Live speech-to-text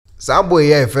Some boy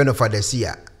here, friend of the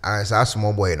seer, as a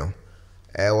small boy, no.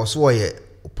 Was a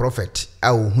prophet,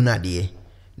 hunadie.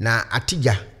 Na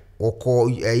atija, oko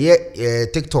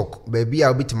TikTok, baby,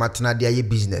 I'll be to matana dia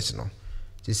business, no.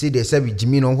 To see the sabi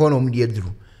Jimmy no one dear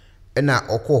drew. Ena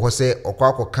oko hose,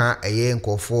 oko kan a ye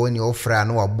nkofo ni ofra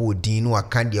no abu din no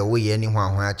akandi away any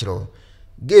one achro.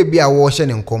 Gay be a washing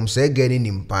and come say getting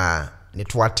in pa,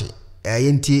 netwati.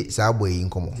 Ayenti Sabo in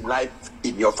common. Life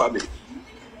in your family.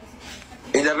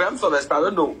 In the realms of the spirit, I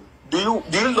don't know. Do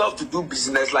you love to do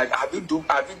business? Like have you done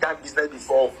business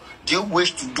before? Do you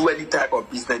wish to do any type of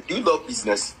business? Do you love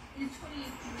business?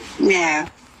 Yeah.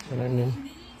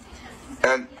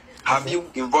 And have you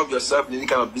involved yourself in any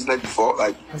kind of business before?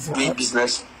 Like doing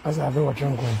business?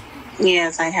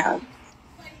 Yes, I have.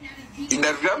 In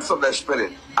the realms of the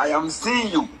spirit, I am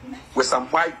seeing you with some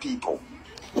white people.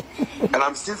 And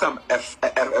I'm seeing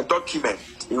a document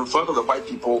in front of the white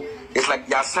people. It's like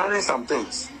they are signing some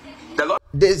things. The Lord,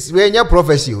 this when your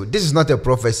prophecy, this is not a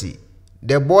prophecy.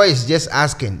 The boy is just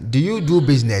asking, do you do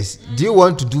business? Do you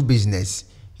want to do business?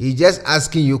 He's just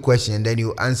asking you question and then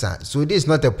you answer. So this is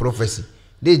not a prophecy.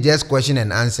 This is just question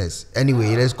and answers.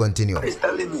 Anyway, let's continue. He's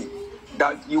telling me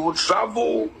that you will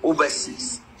travel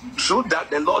overseas. Through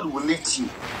that, the Lord will lead you.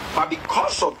 But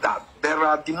because of that, there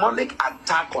are demonic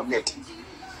attack on it.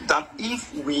 That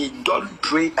if we don't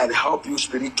pray and help you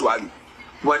spiritually,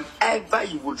 whenever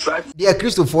you will try to... Dear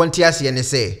Christopher Fontias, and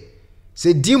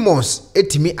say demons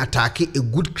etimi attack a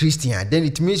good Christian, then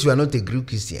it means you are not a good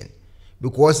Christian.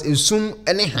 Because assume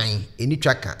any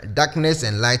tracker, darkness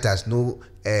and light has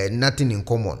nothing in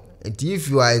common. And if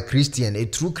you are a Christian, a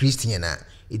true Christian,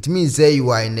 it means that you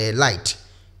are in a light.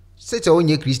 Such a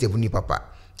only Christian papa.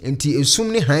 And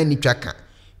assume any tracker.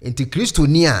 And Christo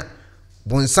near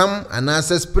bonsam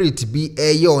anasa spirit be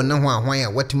a yo na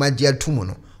hwan what magia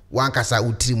tumuno wan kasa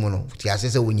utrimono ti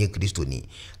asese wonye Kristo ni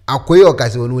akoye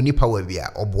okase woni ni power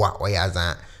bia oboa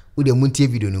oyaza wo de muntie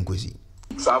video ni nkosi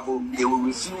travel. They will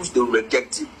refuse, they will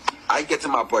reject you. I get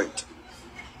my point.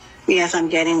 Yes, I'm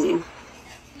getting you.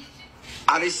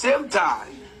 At the same time,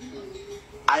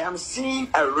 I am seeing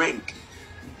a ring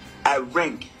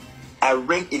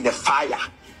in the fire.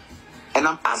 And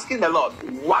I'm asking the Lord,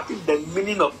 what is the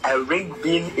meaning of a ring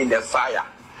being in the fire?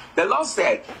 The Lord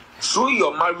said, through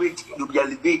your marriage, you'll be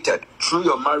elevated. Through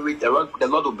your marriage, the Lord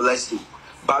will bless you.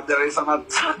 But there is an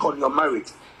attack on your marriage.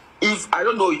 If, I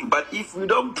don't know you, but if we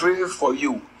don't pray for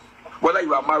you, whether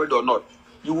you are married or not,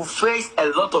 you will face a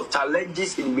lot of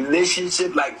challenges in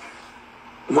relationship. Like,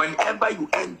 whenever you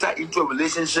enter into a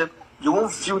relationship, you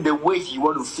won't feel the way you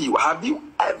want to feel. Have you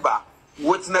ever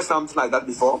witnessed something like that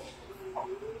before?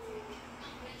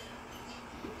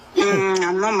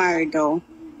 I'm not married though.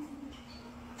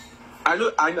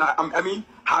 I mean,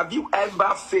 have you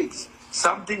ever faced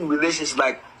something in relationship?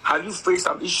 Like, have you faced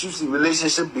some issues in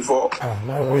relationship before?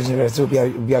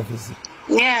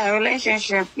 Yeah,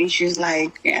 relationship issues.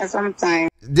 Like, yeah,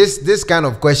 sometimes. This kind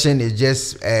of question is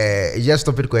just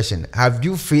stupid question. Have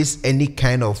you faced any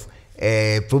kind of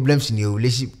problems in your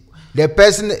relationship? The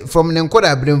person from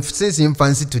Nenkoda since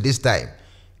infancy to this time,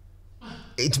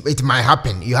 it might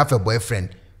happen. You have a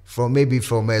boyfriend from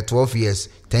 12 years,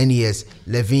 10 years,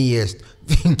 11 years.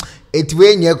 It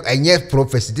when you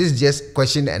prophecy. This is just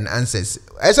question and answers.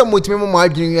 As a multimemo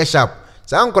margin sharp.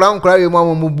 Some crown cry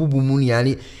mama bubu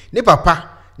muniani. Ni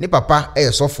papa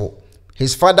sofo.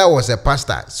 His father was a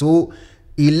pastor, so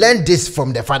he learned this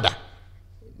from the father.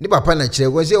 Ni papa na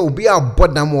chere was say obi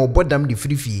abodam or bodam the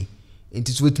free fee. It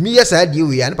is with me yes I deal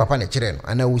we and papa na chere no.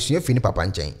 And I will see fini papa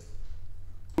nchen.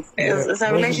 It's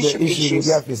a relationship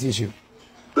issue.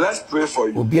 Let's pray for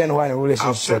you.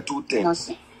 I've said two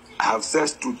things. I have said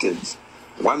two things.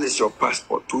 One is your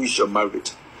passport, two is your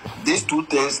marriage. These two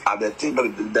things are the things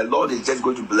that the Lord is just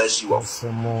going to bless you of.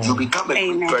 You become a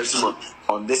good person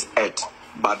on this earth,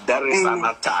 but there is an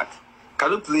attack.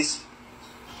 Can you please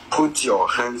put your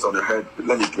hands on your head?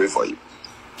 Let me pray for you.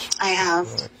 I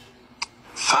have.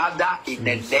 Father, in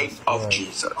the name of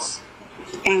Jesus.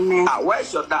 Amen.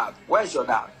 Where's your dad? Where's your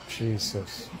dad?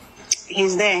 Jesus.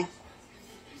 He's there.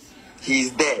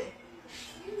 He's there.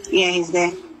 Yeah, he's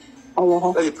there.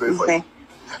 Oh, let me pray for you.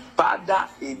 Father,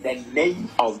 in the name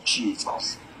of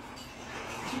Jesus,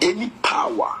 any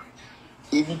power,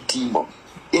 any demon,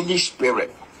 any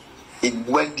spirit in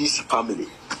Wendy's family,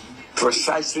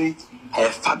 precisely her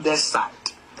father's side,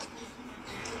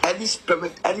 any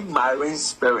spirit, any marine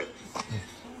spirit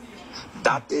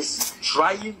that is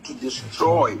trying to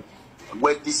destroy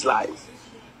Wendy's life,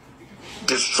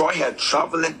 destroy her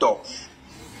traveling doors.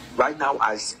 Right now,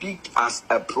 I speak as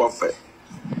a prophet.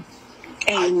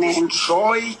 Amen. I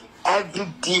destroy every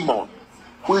demon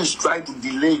who is trying to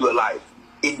delay your life.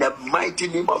 in the mighty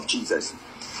name of Jesus.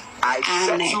 I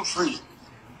set you free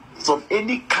from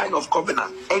any kind of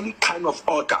covenant, any kind of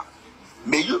altar.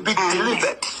 May you be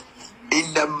delivered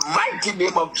in the mighty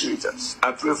name of Jesus.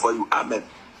 I pray for you. Amen.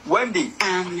 Wendy,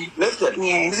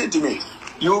 listen to me.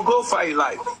 You will go far in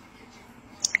life.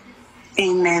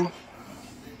 Amen.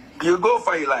 You will go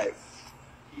far in life.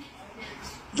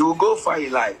 You will go far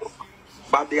in life.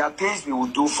 But there are things we will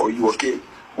do for you, okay?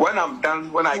 When I'm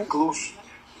done, when I close,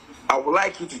 I would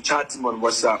like you to chat him on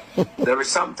WhatsApp. There is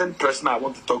something personal I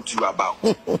want to talk to you about.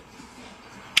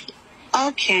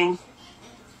 Okay.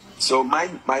 So my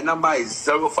number is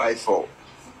 054.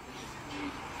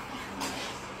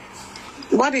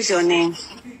 What is your name?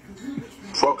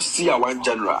 Seer One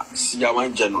General. Seer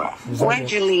One General. Where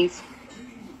do you live?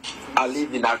 I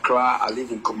live in Accra. I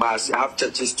live in Kumasi. I have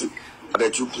churches to other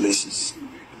two places.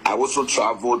 I also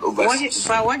traveled overseas.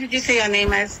 What did you say your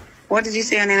name is? What did you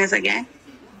say your name is again?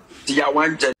 Seer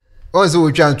One General. Also,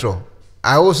 we transfer.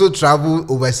 I also travel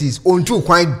overseas. On to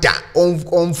quite da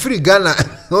on free Ghana.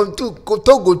 On to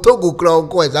Togo crown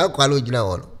coins. I'll call you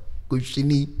now.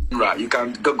 Kushini. You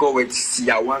can go with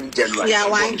Seer One General. Seer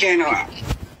One General.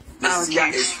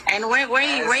 Okay. And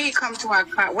when you come to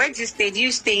Accra, where do you stay? Do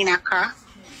you stay in Accra?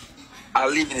 I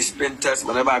live in Spinters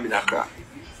whenever I'm in Accra.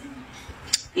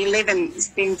 You live in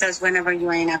Spinters whenever you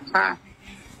are in Accra?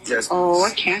 Yes. Oh,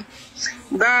 okay.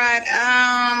 But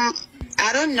I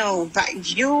don't know.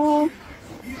 But you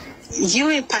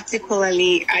in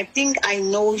particularly, I think I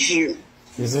know you.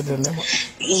 Is it the name?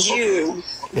 You.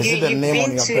 Is it the name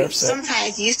on your birth cert?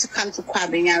 Sometimes you used to come to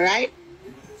Kwabenya, right?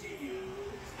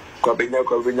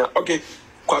 Kwabenya. Okay.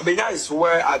 Kwabenya is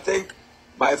where I think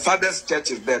my father's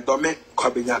church is there. Dome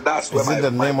Kwabenya. That's where is it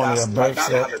the name on your birth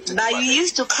cert? But you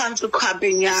used to come to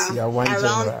Kwabenya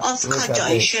around Oscar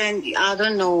Junction. I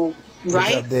don't know,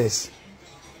 right? Look at this.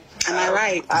 Am I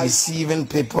right? Deceiving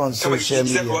people on social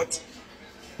media. What?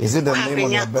 Is it the name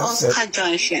on your birth cert? Oscar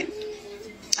Junction.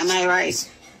 Am I right?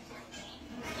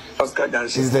 Oscar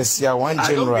Junction. Is the Seer One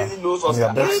General on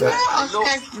your birth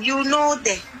cert? You know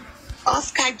the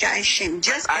Oscar Junction.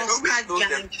 Just Oscar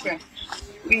Junction.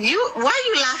 Why are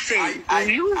you laughing? Why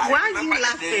are you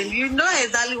laughing? You know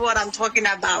exactly what I'm talking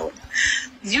about.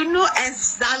 You know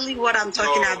exactly what I'm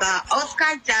talking about.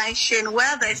 Oscar Junction,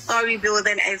 where the story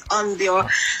building is on there.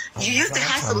 You used to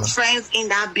have some friends in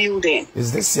that building.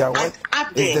 Is this Seer One?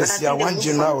 Is the Seer One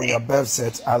General on your birth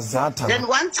cert? Azatana. Then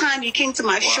one time you came to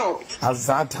my shop.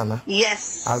 Azatana.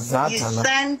 Yes. Azatana. You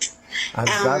sent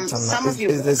some of you.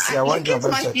 Is the Seer One your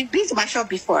birth cert? You've been to my shop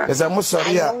before. Is a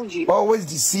always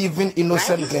deceiving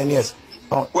innocent Kenyans.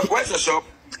 Where's the shop?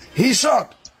 He's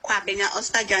shocked. Kwabenya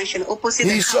Oscar Junction, opposite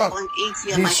He's the shocked. on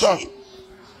 8 He's shocked.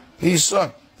 He's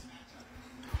shocked.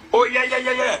 Oh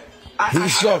yeah.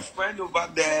 He's shocked. Friend over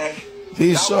there.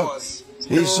 He's shocked.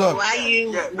 He's shocked. Why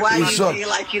you feel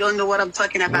like you don't know what I'm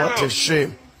talking about? What a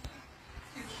shame.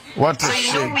 What a so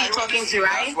you know shame. who you're talking to,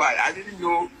 right? That's why I didn't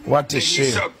know. What a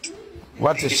shame.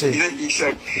 What a shame.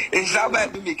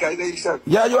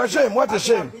 Yeah, you're ashamed. What a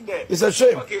shame. It's a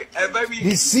shame.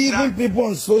 Deceiving people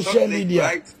on social media.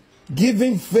 Right?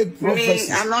 Giving fake prophecies.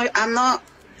 I'm not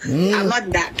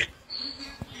that.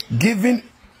 Giving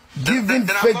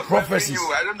fake prophecies.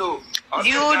 I don't know.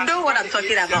 You know what I'm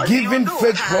talking about. Giving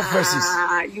fake prophecies.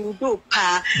 You do,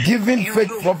 pa. Giving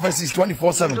fake prophecies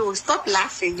 24/7. No, stop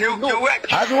laughing. You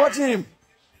work. I've been watching him.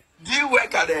 Do you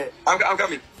work at there? I'm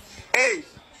coming. Hey,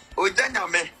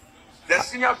 Ojanyame, the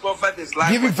senior prophet is like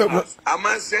giving fake.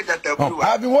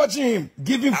 I've been watching him.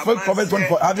 Giving fake prophecies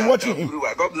 24. I've been watching him.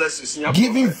 God bless you, senior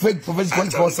giving fake prophecies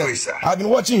 24/7. I've been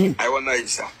watching him. I want to know,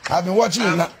 sir. I've been watching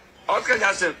him.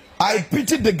 I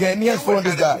pity the Ghanaians following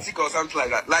this guy.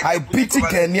 I pity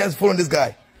Ghanaians following this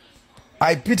guy.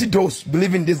 I pity those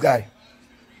believing this guy.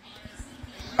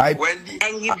 And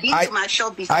you've been to my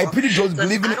shop before. I pity those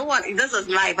believing. This is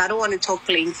live. I don't want to talk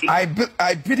plenty. I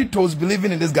pity those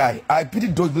believing in this guy. I pity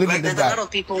those believing in this guy. There's a lot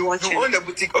of people watching. You own the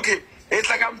boutique. Okay, it's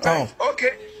like I'm trying.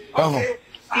 Okay.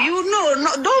 You know,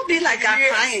 no, don't be like I'm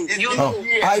trying. You know.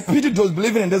 I pity those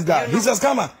believing in this guy. He's a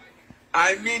scammer.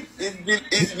 I mean, it's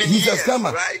been he's years, a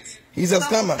scammer. Right? He's a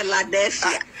scammer.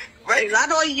 Philadelphia. Is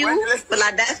that all you?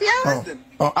 Philadelphia?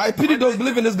 I pity those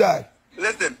believing in this guy.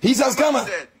 Listen. He's a scammer.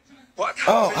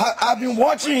 I've been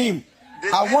watching him.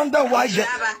 I wonder why.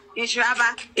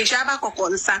 Ishaba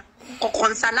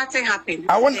Kokonsa, nothing happened.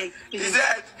 I wonder. He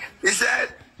said,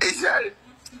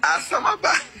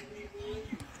 Asamaba.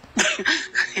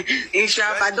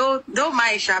 Ishaba, don't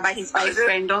mind Ishaba. He's my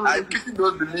friend. Don't. I pity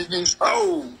those believing.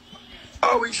 Oh,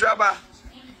 Ishaba.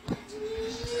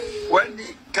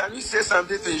 Wendy, can you say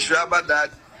something to Ishaba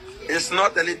that It's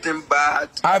not anything bad.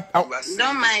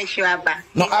 Don't mind Shuaba.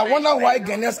 No, I wonder why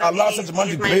Ghanaians allow such a man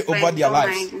to pray over their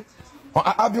lives.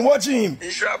 I've been watching him.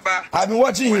 I've been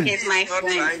watching him. He's my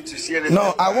friend.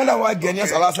 No, I wonder why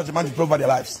Ghanaians allow such a man to pray over their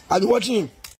lives. I've been watching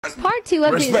him. Part 2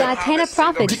 of his Tana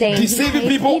prophet saying he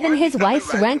pays even his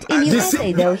wife's rent in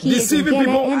USA, though he is in Ghana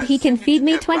and he can feed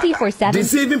me 24/7.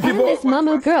 Deceiving people. And this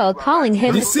Momo girl calling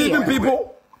him Deceiving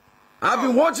people. I've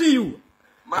been watching you.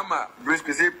 Mama,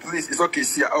 say please, it's okay,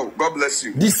 see. Oh, God bless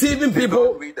you. Deceiving people.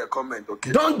 Don't read the comment,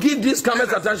 okay? Don't give these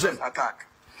comments attention. Attack.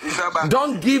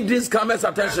 Don't give these comments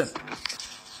attention.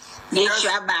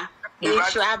 Shuaba.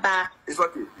 It's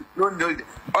okay. Don't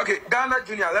okay, Ghana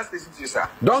Junior, let's listen to you, sir.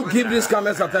 Don't give these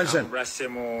comments attention.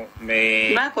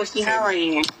 Marcos, how are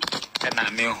you?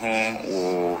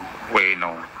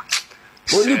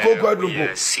 Only go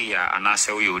quadruple. Seer, and I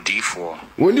say you D4.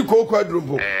 Only go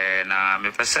quadruple. Na me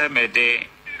pese me de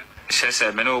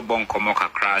shese me no bon komo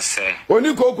kakra se.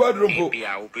 Only go quadruple. Be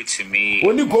a obetumi.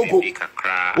 Only go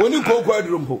kakra. Only go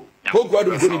quadruple. Go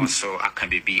quadruple. So I can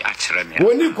be actually me.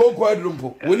 Only go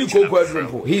quadruple. Only go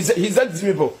quadruple. He's that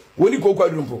people. Only go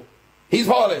quadruple. He's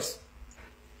powerless.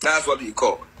 That's what you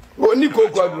call. Only go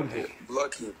quadruple.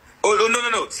 Block him. Oh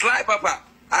no. Sly Papa.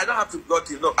 I don't have to block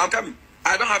him. No, I'm coming.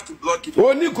 I don't have to block him.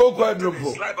 Only go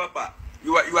quadruple. Sly Papa.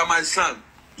 You are my son.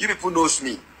 You people knows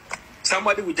me.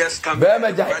 Somebody will just come.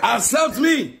 Accept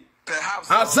me. Perhaps.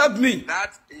 Accept me.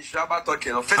 That is Shabbat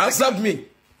talking. Accept me.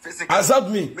 Physically. Accept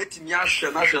me.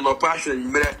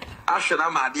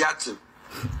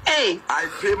 Hey. I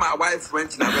pay my wife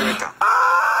rent in America.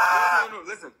 No,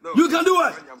 listen. No. You can do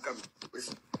what? I'm coming.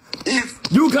 Listen. If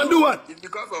you can do what? It's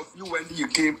because of you when you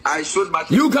came, I showed my.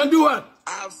 You can do what?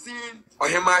 I have seen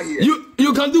Ohema here.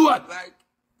 You can do what? Like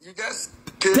you just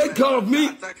take care of me.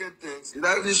 Attacking things. It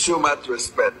doesn't show much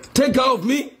respect. Take care of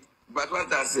me. But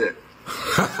what I said,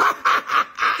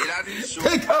 it doesn't show.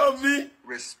 Take care of me.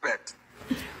 Respect.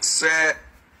 Say,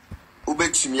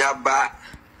 Ubechimiaba.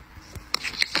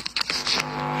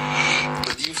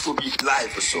 But you for be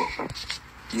life or so.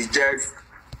 You just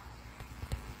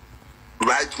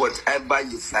write whatever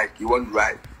you like. You want to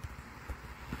write.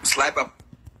 Slap up.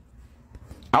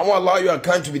 I won't allow your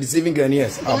account to be deceiving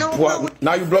Ghanaians.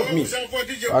 Now you block me.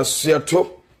 I see a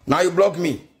top. Now you block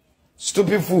me.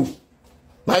 Stupid fool.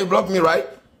 Now you block me, right?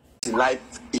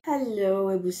 Hello,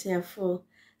 Ebusiafo.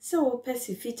 So,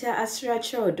 Pesifita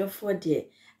Asracha or Dofode,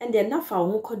 and then Nafa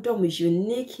Honkodom is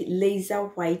unique laser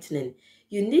whitening.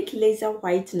 Unique laser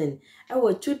whitening.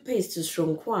 Our toothpaste to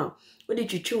strong kwa. What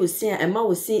did you choose? Say, and ma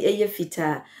was saying a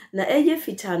fita. Na eye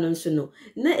fita non sono.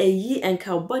 Na a ye and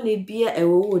carboni beer a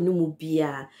wo no mu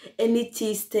beer. Any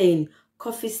tea stain,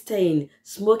 coffee stain,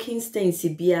 smoking stain si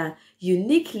beer.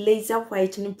 Unique laser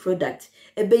whitening product.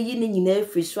 Ebe yini nyina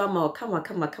free swama o kama.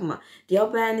 The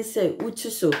obani say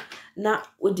utu so na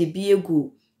odi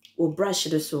biegu o brush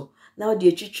do so. Na odi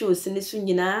etwitwe osine so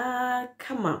nyina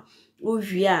kama.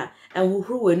 Uwia and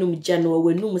who wenum jano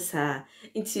wenum sa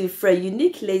into for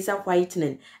unique laser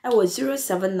whitening. I was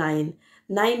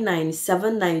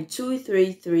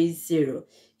 07999792330.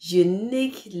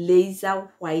 Unique laser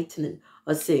whitening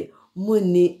or say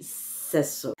muni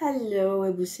seso. Hello,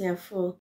 Ebusiafo.